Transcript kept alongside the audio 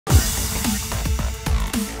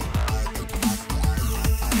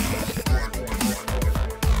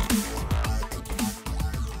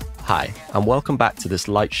Hi, and welcome back to this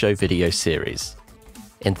light show video series.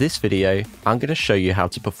 In this video, I'm going to show you how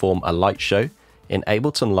to perform a light show in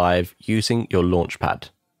Ableton Live using your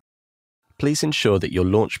Launchpad. Please ensure that your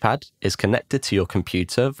Launchpad is connected to your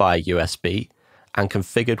computer via USB and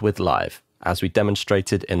configured with Live, as we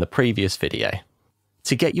demonstrated in the previous video.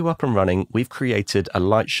 To get you up and running, we've created a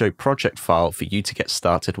light show project file for you to get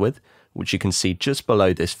started with, which you can see just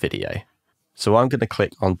below this video. So I'm going to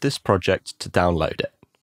click on this project to download it.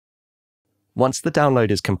 Once the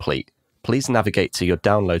download is complete, please navigate to your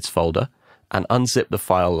Downloads folder and unzip the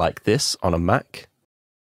file like this on a Mac.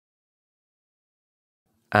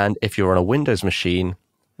 And if you're on a Windows machine,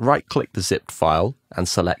 right-click the zipped file and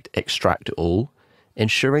select Extract All,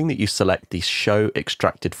 ensuring that you select the Show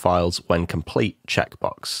Extracted Files When Complete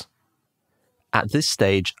checkbox. At this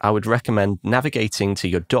stage, I would recommend navigating to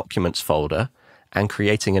your Documents folder and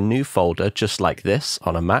creating a new folder just like this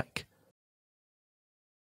on a Mac.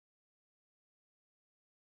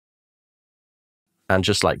 And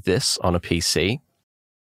just like this on a PC.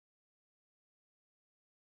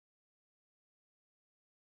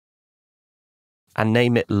 And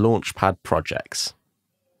name it Launchpad Projects.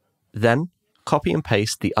 Then, copy and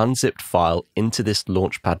paste the unzipped file into this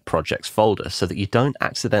Launchpad Projects folder so that you don't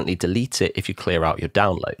accidentally delete it if you clear out your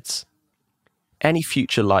downloads. Any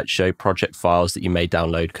future light show project files that you may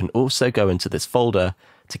download can also go into this folder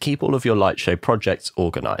to keep all of your light show projects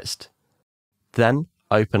organized. Then,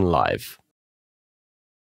 open Live.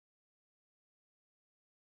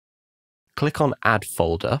 Click on Add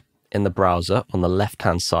Folder in the browser on the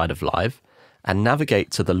left-hand side of Live and navigate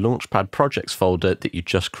to the Launchpad Projects folder that you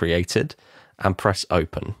just created and press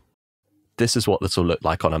Open. This is what this will look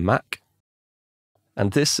like on a Mac,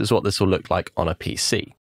 and this is what this will look like on a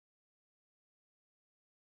PC.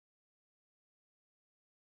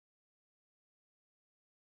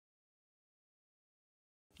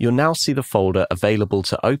 You'll now see the folder available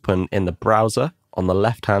to open in the browser on the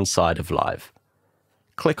left-hand side of Live.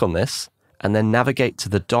 Click on this, and then navigate to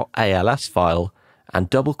the .als file and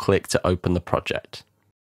double-click to open the project.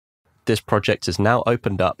 This project is now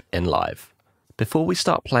opened up in Live. Before we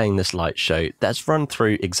start playing this light show, let's run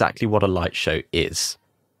through exactly what a light show is.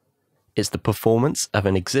 It's the performance of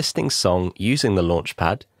an existing song using the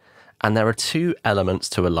Launchpad, and there are two elements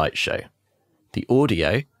to a light show: the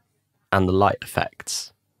audio and the light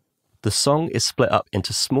effects. The song is split up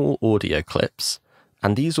into small audio clips,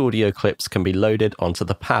 and these audio clips can be loaded onto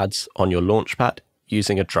the pads on your Launchpad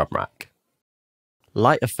using a drum rack.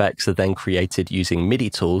 Light effects are then created using MIDI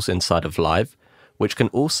tools inside of Live, which can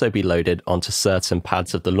also be loaded onto certain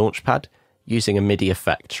pads of the Launchpad using a MIDI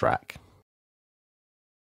effects rack.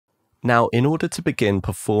 Now, in order to begin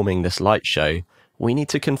performing this light show, we need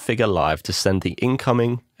to configure Live to send the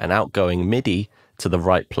incoming and outgoing MIDI to the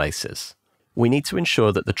right places. We need to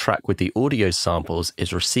ensure that the track with the audio samples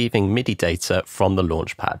is receiving MIDI data from the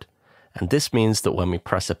Launchpad, and this means that when we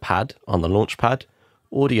press a pad on the Launchpad,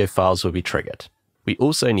 audio files will be triggered. We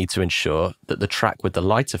also need to ensure that the track with the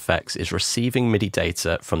light effects is receiving MIDI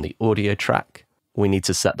data from the audio track. We need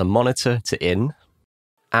to set the monitor to in,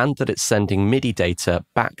 and that it's sending MIDI data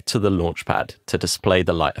back to the Launchpad to display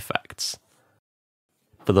the light effects.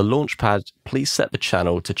 For the Launchpad, please set the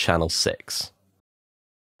channel to channel 6.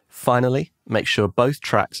 Finally, make sure both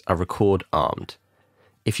tracks are record armed.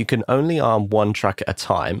 If you can only arm one track at a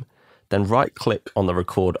time, then right-click on the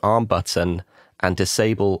Record Arm button and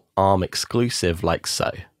disable Arm Exclusive like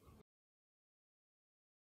so.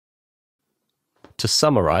 To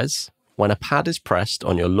summarize, when a pad is pressed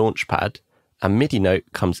on your Launchpad, a MIDI note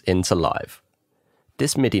comes into Live.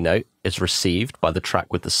 This MIDI note is received by the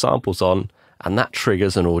track with the samples on, and that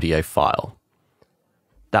triggers an audio file.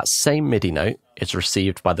 That same MIDI note is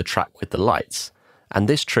received by the track with the lights, and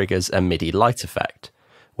this triggers a MIDI light effect,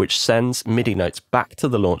 which sends MIDI notes back to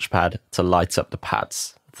the Launchpad to light up the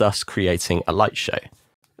pads, thus creating a light show.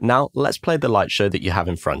 Now let's play the light show that you have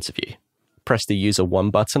in front of you. Press the User 1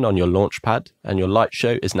 button on your Launchpad, and your light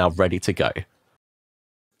show is now ready to go.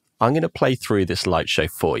 I'm going to play through this light show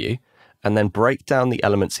for you, and then break down the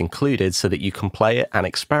elements included so that you can play it and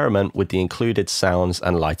experiment with the included sounds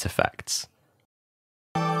and light effects.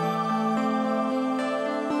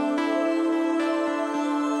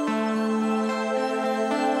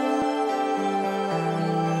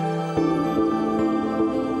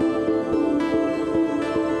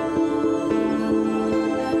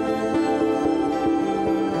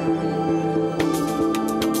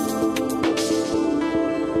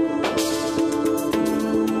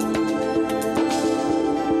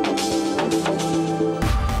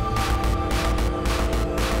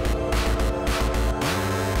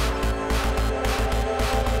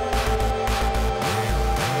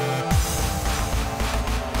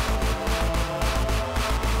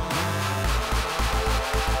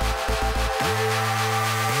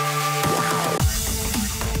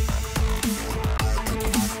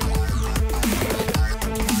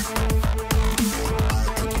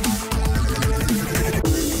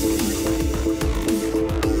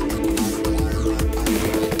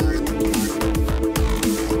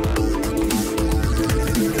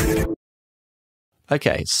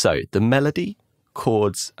 Okay, so the melody,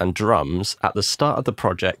 chords, and drums at the start of the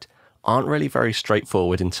project aren't really very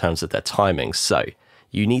straightforward in terms of their timing, so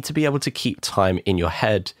you need to be able to keep time in your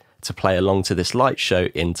head to play along to this light show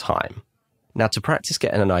in time. Now, to practice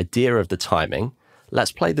getting an idea of the timing,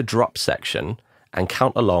 let's play the drop section and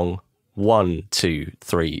count along 1, 2,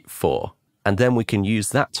 3, 4, and then we can use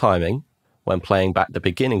that timing when playing back the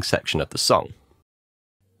beginning section of the song.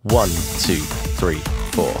 1, 2, 3,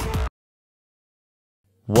 4.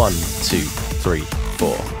 1, 2, 3,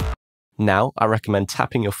 4. Now, I recommend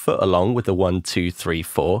tapping your foot along with the 1, 2, 3,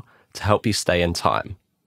 4 to help you stay in time.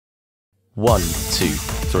 1, 2,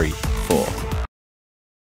 3, 4.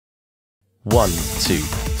 1, 2,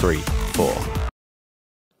 3, 4.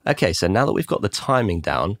 Okay, so now that we've got the timing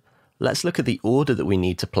down, let's look at the order that we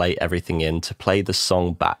need to play everything in to play the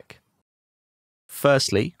song back.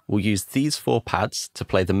 Firstly, we'll use these 4 pads to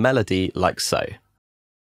play the melody like so.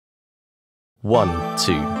 1,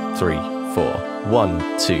 2, 3, 4.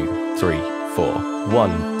 1, 2, 3, 4.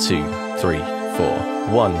 1, 2, 3, 4.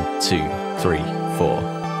 1, 2, 3, 4.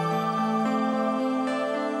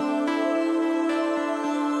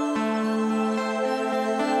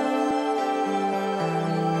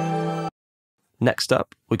 Next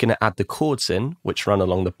up, we're going to add the chords in, which run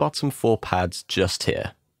along the bottom 4 pads just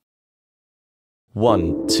here.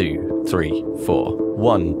 1, 2, 3, 4.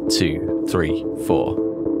 1, 2, 3, 4.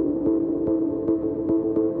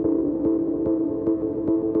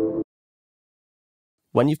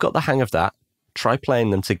 When you've got the hang of that, try playing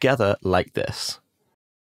them together like this.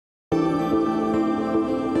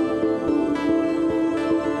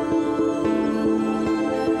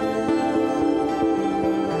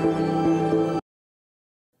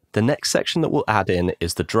 The next section that we'll add in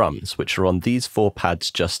is the drums, which are on these 4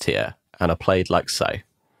 pads just here, and are played like so.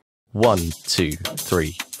 1, 2,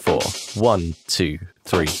 3, 4. 1, 2,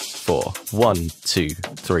 3, 4. 1, 2,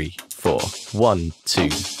 3, 4. 1, 2,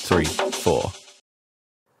 3, 4.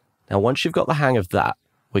 Now, once you've got the hang of that,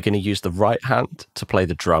 we're going to use the right hand to play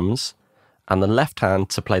the drums, and the left hand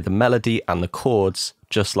to play the melody and the chords,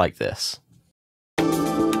 just like this.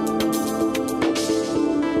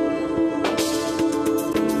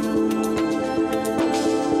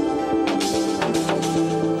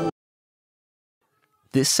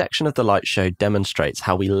 This section of the light show demonstrates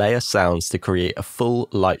how we layer sounds to create a full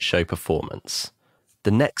light show performance.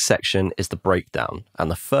 The next section is the breakdown, and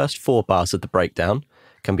the first 4 bars of the breakdown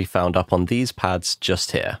can be found up on these pads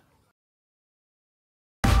just here.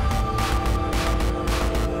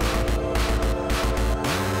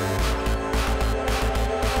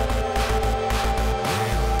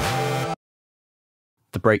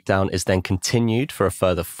 The breakdown is then continued for a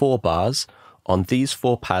further 4 bars on these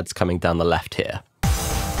 4 pads coming down the left here.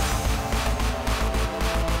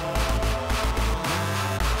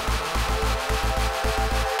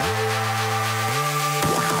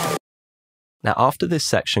 Now, after this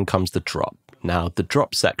section comes the drop. Now, the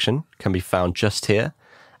drop section can be found just here,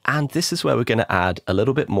 and this is where we're going to add a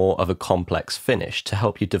little bit more of a complex finish to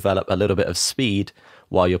help you develop a little bit of speed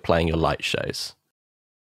while you're playing your light shows.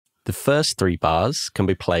 The first 3 bars can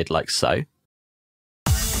be played like so.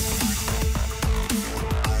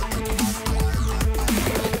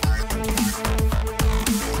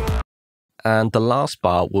 And the last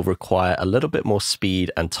bar will require a little bit more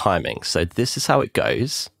speed and timing, so this is how it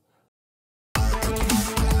goes.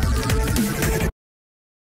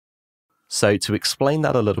 So to explain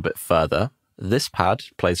that a little bit further, this pad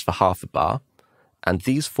plays for half a bar, and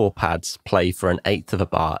these 4 pads play for 1/8 of a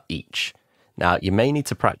bar each. Now, you may need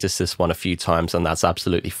to practice this one a few times, and that's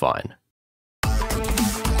absolutely fine.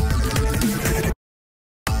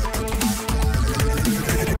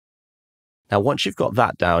 Now, once you've got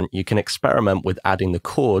that down, you can experiment with adding the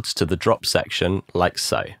chords to the drop section like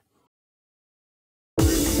so.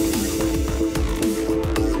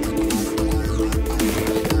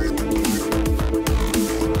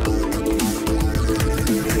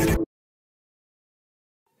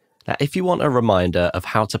 Now, if you want a reminder of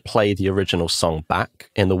how to play the original song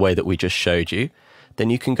back in the way that we just showed you,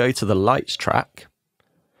 then you can go to the Lights track,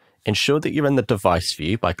 ensure that you're in the device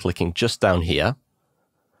view by clicking just down here,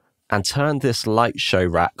 and turn this light show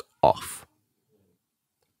rack off.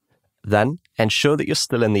 Then, ensure that you're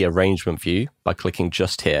still in the arrangement view by clicking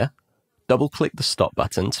just here, double-click the stop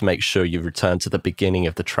button to make sure you return to the beginning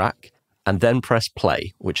of the track, and then press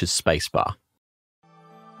play, which is spacebar.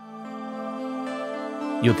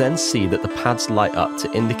 You'll then see that the pads light up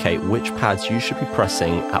to indicate which pads you should be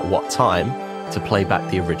pressing at what time to play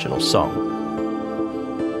back the original song.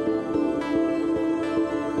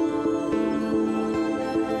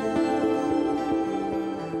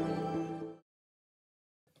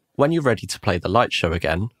 When you're ready to play the light show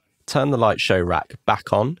again, turn the light show rack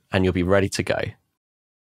back on and you'll be ready to go.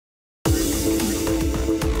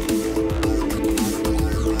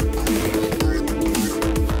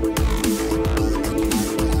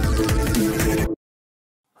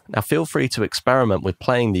 Now feel free to experiment with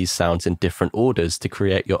playing these sounds in different orders to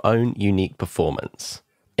create your own unique performance.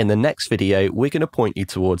 In the next video, we're going to point you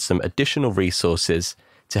towards some additional resources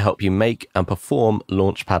to help you make and perform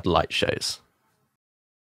Launchpad light shows.